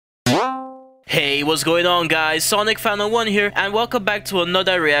Hey, what's going on guys? Sonic Fan 1 here, and welcome back to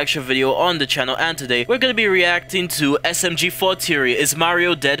another reaction video on the channel. And today we're gonna be reacting to SMG4 THEORY, Is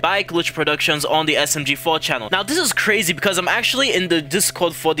Mario Dead? By Glitch Productions on the SMG4 channel. Now this is crazy because I'm actually in the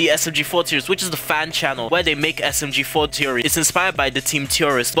Discord for the SMG4 THEORY, which is the fan channel where they make SMG4 THEORY. It's inspired by the team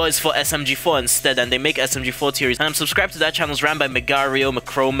Theorist, but it's for SMG4 instead, and they make SMG4 THEORY. And I'm subscribed to that channel. It's ran by Megario,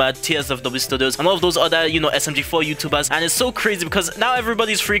 Macroma, OBS Studios, and all of those other, SMG4 YouTubers. And it's so crazy because now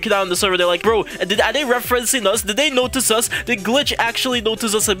everybody's freaking out on the server. They're like, bro, are they referencing us? Did they notice us? Did Glitch actually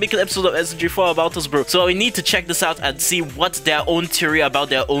notice us and make an episode of SMG4 about us, bro? So we need to check this out and see what their own theory about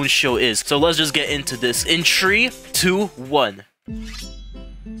their own show is. So let's just get into this. In 3, 2, 1.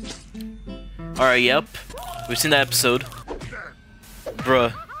 Alright, yep. We've seen that episode.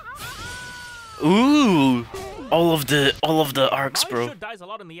 Bruh. Ooh. All of the arcs, bro. Mario dies a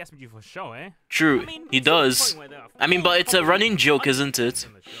lot in the SMG4 show, eh? True, he does. I mean, but it's a running joke, isn't it?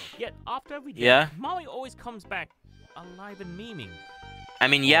 Yet after every day, yeah. Mario always comes back alive and memeing. I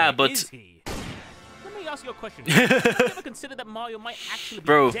mean, yeah, but Is he? Let me ask you a question. Have you ever considered that Mario might actually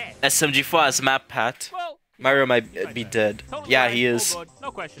be dead? SMG4 has map pat. Well, Mario might be dead. Totally yeah, right. he is.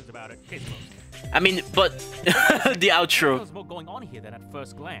 No questions about it. I mean, but the outro. There's more going on here than at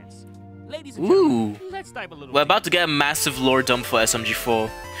first glance. Ladies and Ooh. let's dive a little We're about to get a massive lore dump for SMG4.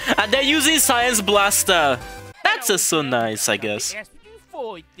 And they're using Science Blaster. That's so nice, I guess.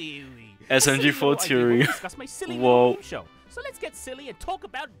 SMG4 theory. SMG4 theory. Whoa. So let's get silly and talk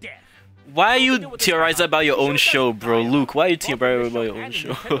about death. Why are you theorizing about your own show, bro? Luke, why are you theorizing about your own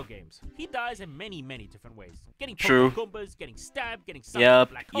show? He dies in many different ways. Getting true. Goombas, getting stabbed, getting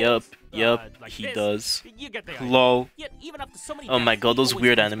Yep, like he this. does. You get the Lol. Yet, even after so many Oh my deaths, god, he those always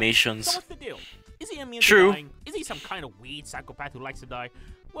weird comes back. animations. So what's the deal? Is he immune True. to dying? Is he some kind of weird psychopath who likes to die?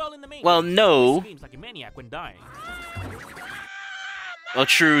 Well, in the main Well, case, no. he seems like a maniac when dying. Oh,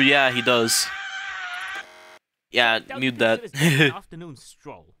 true, yeah, he does. Yeah, mute that. An afternoon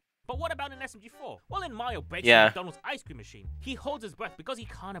stroll. But what about in SMG4? Well, in Mario breaks McDonald's ice cream machine. He holds his breath because he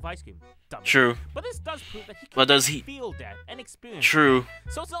can't have ice cream. Dumb. True. But this does prove that he can feel that and experience True.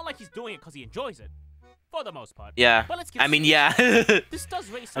 it. So it's not like he's doing it because he enjoys it. For the most part. Yeah. But let's get I mean, yeah. this does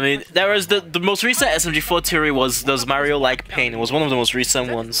raise some questions there was about the most recent SMG4 theory was, does Mario like pain? It was one of the most recent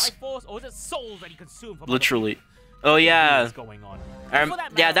ones. Life force, or is it souls that he consumed from Literally. Oh yeah. what's going on?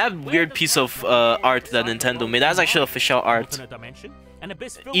 Yeah, that weird piece of art that Nintendo made. That's actually official art.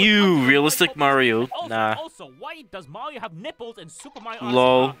 Ew, realistic Mario. Nah. Also, why does Mario have nipples in Super Mario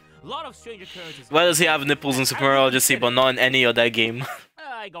Lol. A lot of strange occurrences. Why does he have nipples in Super Mario Odyssey but not in any other game?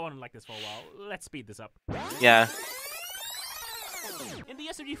 I go on like this for a while. Let's speed this up. Yeah. In the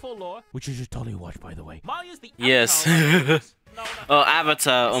SMG4 lore, which you should totally watch, by the way. Mario's the yes. Oh,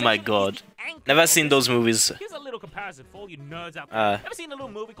 Avatar. Oh my god. Never seen those movies. Here's a little comparison for all you nerds out there. Ever seen a little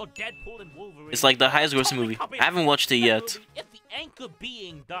movie called Deadpool and Wolverine? It's like the highest grossing movie. I haven't watched it yet. If the anchor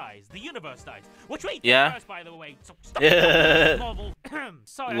being dies, the universe dies. Which way first, by the way. So Yeah. Marvel.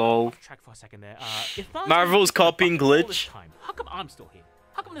 Sorry, lol. I got off track for a second there. If Marvel's copying Glitch. How come I'm still here?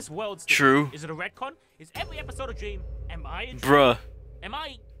 How come this world's still True. Here? Is it a retcon? Is every episode a dream? Am I a dream? Bruh. Am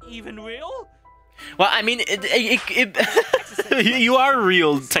I even real? Well, I mean, you are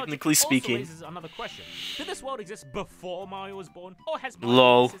real, technically speaking. Also raises another question. Did this world exist before Mario was born, or has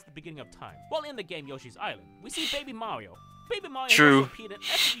Mario existed since the beginning of time? Well, in the game Yoshi's Island, we see Baby Mario. Baby Mario also appeared in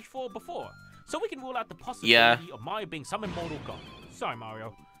SMG4 before, so we can rule out the possibility of Mario being some immortal god. Sorry,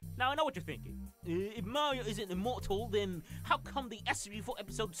 Mario. Now, I know what you're thinking. If Mario isn't immortal, then how come the SMG4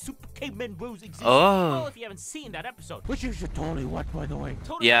 episode Super Caveman Bros exists? Oh. Well, if you haven't seen that episode, which you should totally watch, by the way.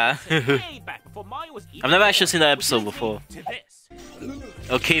 Totally yeah. way back before Mario was I've never actually seen that episode before.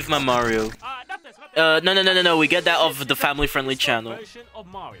 Oh, Caveman Mario. No. We get that off the family-friendly channel.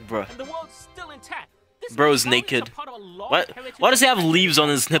 Bruh. And the world's still intact. Bro's naked. What? Why does he have leaves on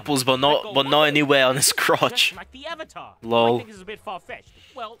his nipples but not anywhere on his crotch? Lol.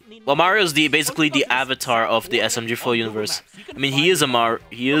 Well, Mario's basically the avatar of the SMG4 universe. I mean, he is an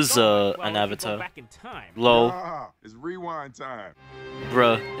avatar. Lol. It's rewind time.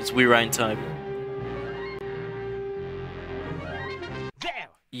 Bruh, it's rewind time. There.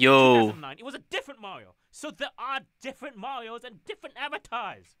 Yo. 2009, it was a different Mario. So there are different Marios and different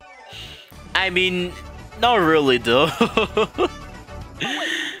avatars. I mean, not really though.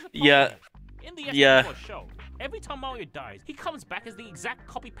 Yeah. In the SMG4 show, every time Mario dies, he comes back as the exact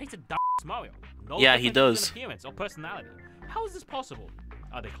copy-pasted Mario. No yeah, he does. Appearance or personality. How is this possible?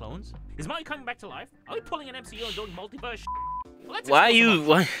 Are they clones? Is Mario coming back to life? Are we pulling an MCU and doing multiverse? Well, why are you?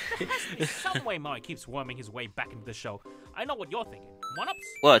 Why? There has to be some way Mario keeps worming his way back into the show. I know what you're thinking. One-ups?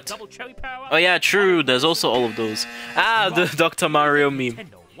 What? Double cherry power? Oh yeah, true. There's also all of those. Ah, the Dr. Mario meme.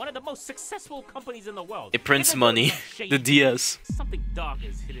 one of the most successful companies in the world. It prints money. The DS. Something dark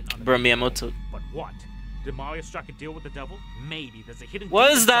is hidden under Birabuto. But what? Did Mario strike a deal with the devil? Maybe there's a hidden.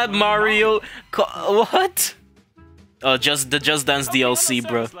 What is that Mario? What? Oh, the Just Dance DLC,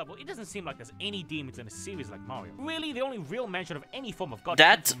 bro. Level, it doesn't seem like there's any demons in a series like Mario. Really, the only real mention of any form of God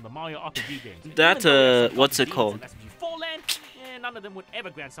comes from the Mario RPG games. That what's it called? None of them would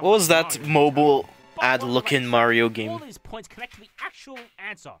ever grant what was that mobile ad-looking Mario game? All these points connect to the actual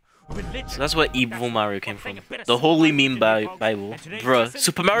answer. So that's where Evil Mario came from. The Holy Meme Bible. Bruh,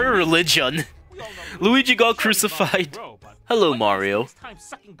 Super Mario Religion. Luigi got crucified. Hello, Mario.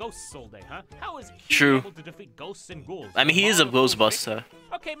 True. I mean, he is a Ghostbuster.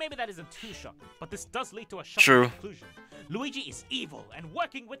 Okay, maybe that isn't too shocking, but this does lead to a shocking conclusion. Luigi is evil and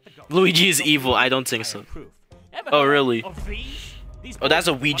working with the ghost. Luigi is evil? I don't think so. Oh, really? Oh, that's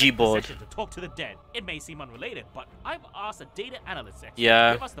a Ouija board. To talk to the dead. It may seem unrelated, but I've asked a data analyst expert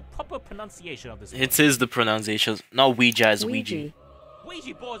to give us the proper pronunciation of this. It is the pronunciation, not Ouija, it's Ouija.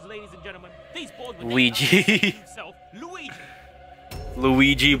 Ouija boards, ladies and gentlemen. These boards were Ouija. himself, Luigi.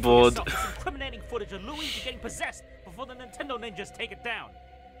 Luigi board. Incriminating footage of Luigi getting possessed before the Nintendo ninjas take it down.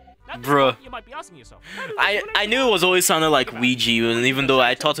 Bruh. You might be asking yourself. I knew it was always sounded like Ouija, and even though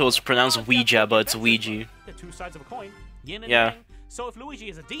I thought it was pronounced Ouija, but it's Ouija. The two sides of a coin. Yin and yeah. yang. So if Luigi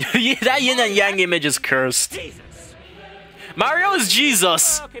is a demon, yeah, that yin and yang image is cursed. Jesus. Mario is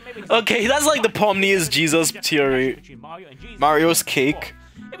Jesus. Okay, that's like the Pomni is Jesus theory. Mario's cake.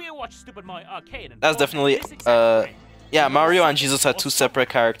 That's definitely yeah, Mario and Jesus are two separate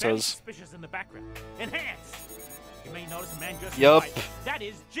characters. Yup. That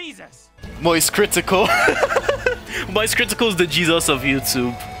is Jesus. Moist Critical. Moist Critical is the Jesus of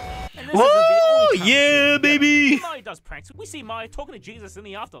YouTube. Woo! Yeah, baby! Mario does pranks. We see Mario talking to Jesus in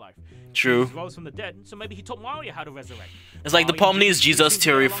the afterlife. True. Jesus rose from the dead, so maybe he taught Mario how to resurrect. It's like the Pomni is Jesus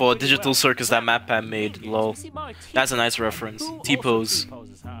theory for Digital Circus that MapPam made. Lol. That's a nice reference. T-pose.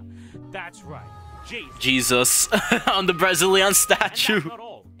 That's right. Jesus on the Brazilian statue.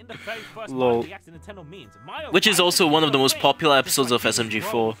 Lol. Which is also one of the most popular episodes of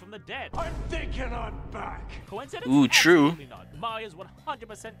SMG4. Ooh, true.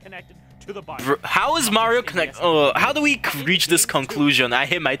 Bro, how is Mario connected? How do we reach this conclusion? I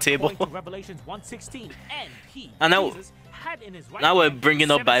hit my table. And now we're bringing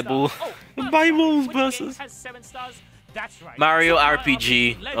up Bible. Bible verses. Mario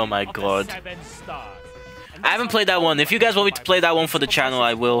RPG. Oh my god. I haven't played that one. If you guys want me to play that one for the channel,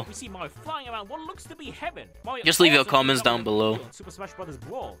 I will. Just leave your comments down below.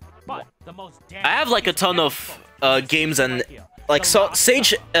 I have like a ton of games and like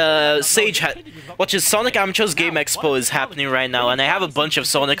Sage which is Sonic Amateur's Game Expo is happening right now, and I have a bunch of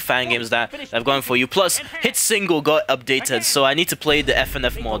Sonic fan games that I've gone for you. Plus, Hit Single got updated, so I need to play the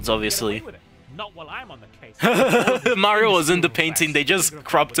FNF mods, obviously. Not while I'm on the case. Mario was in the painting, they just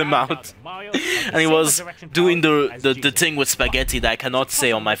cropped him out. And he was doing the thing with spaghetti that I cannot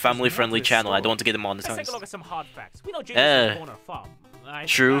say on my family-friendly channel. I don't want to get him monetized. Let's take a look at some hard facts. We know James was born on a farm.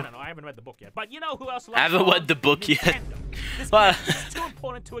 True. I don't know, I haven't read the book yet. But you know who else I haven't read the book yet. Well, it's too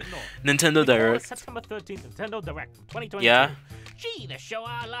important to ignore. Nintendo Direct. September 13th, Nintendo Direct 2022. Yeah. Gee, there sure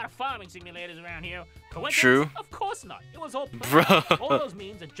are a lot of farming simulators around here. True. Of course not. It was all bro. All those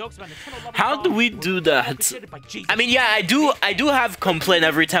memes and jokes about Nintendo. How do we do that? I mean, yeah, I do have complaint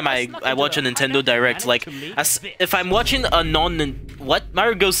every time I watch a Nintendo Direct. Like, if I'm watching a what?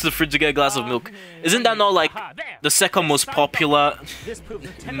 Mario goes to the fridge to get a glass of milk. Isn't that not like the second most popular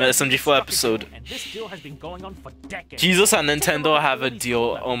SMG4 episode? Jesus and Nintendo have a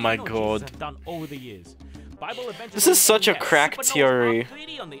deal. Oh my god. This is such a cracked theory.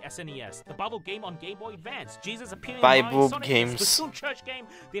 Bible games.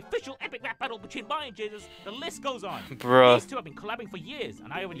 The official epic rap battle between Mario and Jesus. The list goes on. Bruh. These two have been collabing for years,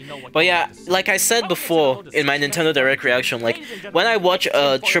 and I already know what. But yeah, like I said before in my Nintendo Direct reaction, like when I watch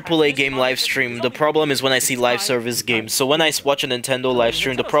a AAA game live stream, the problem is when I see live service games. So when I watch a Nintendo live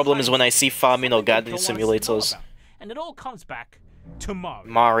stream, the problem is when I see farming or gardening simulators. And it all comes back to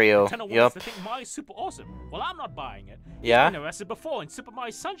Mario. Yep. Mario's super awesome. Well, I'm not buying it. Yeah. He's been arrested before in Super Mario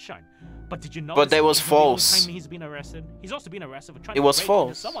Sunshine. But did you know? But that was false. He's been arrested. He's also been arrested for trying to break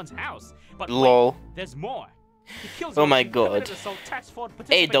into someone's house. But lol. Wait, there's more. Oh my god.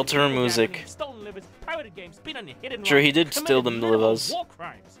 Hey, Delta music. Sure, he did steal them livers.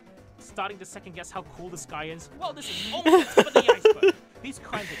 Starting to second guess how cool this guy is. Well, this is almost the tip of the iceberg. These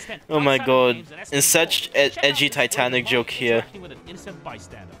crimes extend. Oh my god. In such edgy Titanic joke here.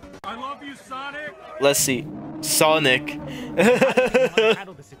 I love you, Sonic. Let's see. Sonic.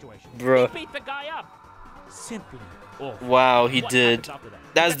 Bruh. Bruh. Beat the guy up. Simply Wow, he did.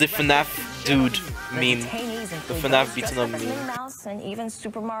 That's the FNAF dude meme. The FNAF beaten up meme. Mouse and even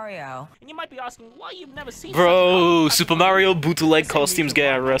Super Mario. And you might be asking why you've never seen Bro, Super Mario bootleg costumes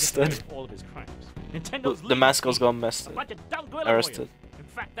get arrested. The mascots got arrested. In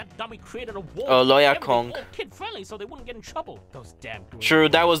fact, that dummy created a wall. Oh, Lawyer Kong. Kid friendly, so they wouldn't get in trouble. Those damn True,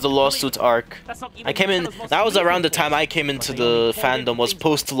 that was the lawsuit arc. I came in. That was around the time I came into the fandom. Was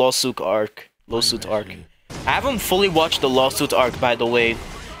post lawsuit arc. I haven't fully watched the lawsuit arc, by the way.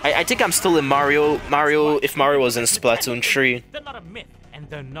 I think I'm still in Mario. If Mario was in Splatoon 3. They're not a myth, and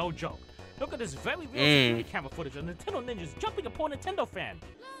they're no joke. Look at this very real security camera footage of Nintendo ninjas jumping upon a Nintendo fan.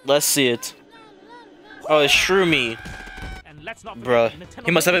 Let's see it. Oh, it's Shroomy. Bruh,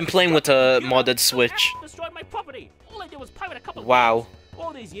 he must have been playing with a modded Switch. Destroyed my property. All I did was pirate a couple. Wow.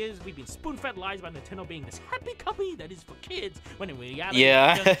 All these years, we've been spoon-fed lies about Nintendo being this happy company that is for kids, when in reality,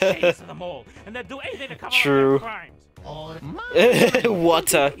 yeah. they're the of them all, and they'll do anything to cover True. up their crimes.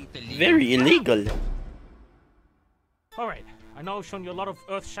 Water. Very illegal. Alright, I know I've shown you a lot of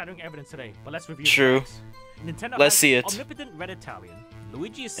earth-shattering evidence today, but let's review True. Nintendo Let's see it. Omnipotent Red Italian.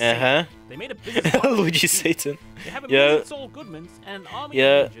 Luigi is Satan. They made a business. Luigi Satan. They have a Saul Goodmans and an army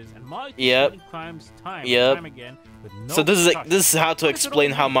of ninjas and Mario crimes time and time again with no so this is how to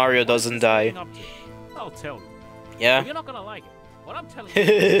explain how Mario doesn't die. I'll tell you. Yeah. You're not gonna like it. What I'm telling you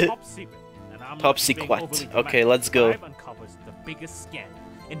is top secret. And I'm top secret. Okay, let's go. Uncovers the biggest scam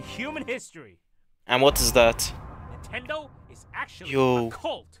in human history. And what is that? Nintendo is actually a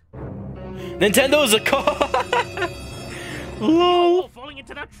cult. Nintendo is a cult. Lol. Falling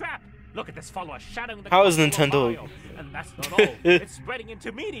into that trap. Look at this follower shadowing the How is Nintendo? Mario. And that's not all. It's spreading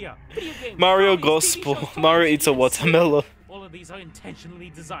into media. Video games, Mario movies, Gospel. TV shows, Mario eats a watermelon. All of these are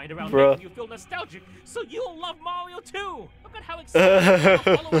intentionally designed around making you feel nostalgic, so you'll love Mario too. Look at how excited our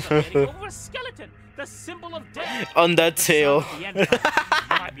followers are getting over a skeleton, the symbol of death. Undertale.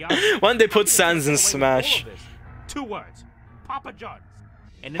 When they put Sans in Smash. 2 words. Papa John's.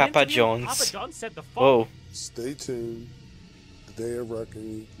 Papa John's. Papa John said the following. Whoa. Stay tuned. The day of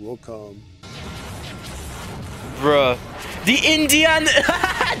reckoning will come. Bruh. The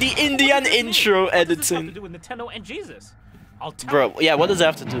Indian intro editing. What does this have to do with Nintendo and Jesus? I'll tell Bro, yeah, what does that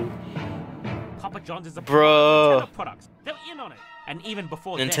have to do? Papa John's is a Nintendo products. They're in on it. And even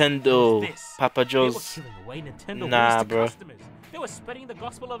before Nintendo, Papa John's. They were killing away Nintendo nah, bro. Customers. They were spreading the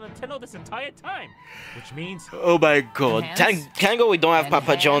gospel of Nintendo this entire time, which means. Oh my God! Thank God we don't have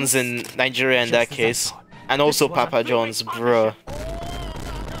Papa John's in Nigeria in that case, and also Papa John's, bro.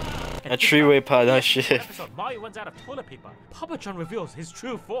 A 3-way partnership. Mario runs out of toilet paper. Papa John reveals his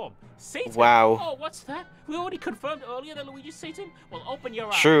true form. Satan. Wow. Oh, what's that? We already confirmed earlier that Luigi's Satan. Well, open your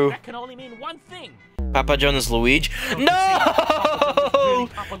eyes. True. That can only mean one thing. Papa John is Luigi. No!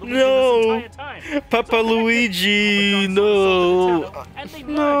 No! Papa Luigi, no! And they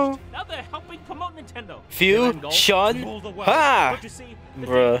merged. Now they're helping promote Nintendo. Fusion? Ha!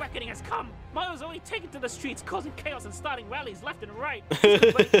 Bruh. Reckoning has come. Mario's already taken to the streets, causing chaos and starting rallies left and right.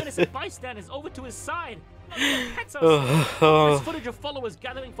 But innocent bystanders over to his side. This footage of followers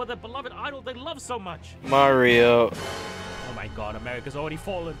gathering for their beloved idol they love so much. Mario. Oh my God, America's already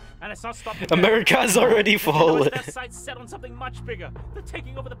fallen, and it's not stopping. America's already fallen. Their sights set on something much bigger. They're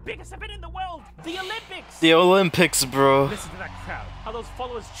taking over the biggest event in the world, the Olympics. The Olympics, bro. Listen to that crowd. How those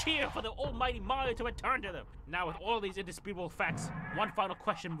followers cheer for the almighty Mario to return to them. Now, with all these indisputable facts, one final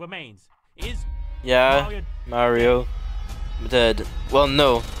question remains: Is Mario dead? Well,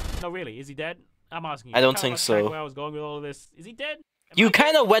 no. No, really, is he dead? I'm asking you. I don't think so. Where I was going with all of this. Is he dead? You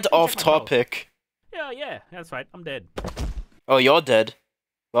kind of went off topic. Yeah, that's right. I'm dead. Oh, you're dead.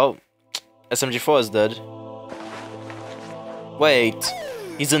 Well, SMG4 is dead. Wait,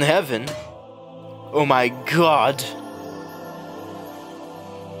 he's in heaven? Oh my God.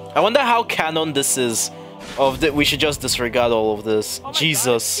 I wonder how canon this is. We should just disregard all of this. Oh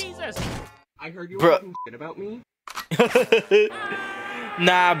Jesus. I heard you were talking shit about me.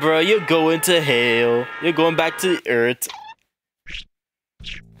 Nah, bro, you're going to hell. You're going back to the earth.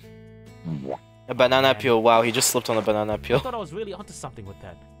 A banana peel. Wow, he just slipped on a banana peel. I thought I was really onto something with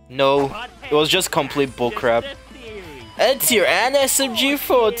that. No, it was just complete bullcrap. It's your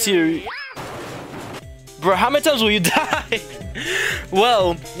SMG4 theory. Bro, how many times will you die?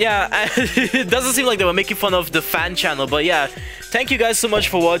 Well, yeah, it doesn't seem like they were making fun of the fan channel, but yeah. Thank you guys so much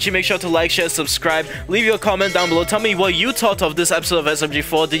for watching. Make sure to like, share, subscribe. Leave your comment down below. Tell me what you thought of this episode of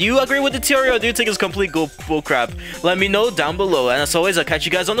SMG4. Did you agree with the theory or do you think it's complete bullcrap? Let me know down below. And as always, I'll catch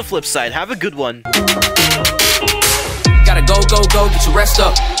you guys on the flip side. Have a good one. Gotta go, get your rest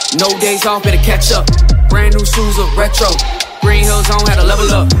up. No days off, better catch up. Brand new shoes up, retro. Green Hills on, had to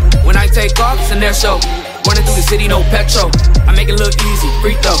level up. When I take off, it's an air show. running through the city, no petrol. I make it look easy,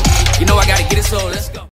 free throw. You know I gotta get it, so let's go.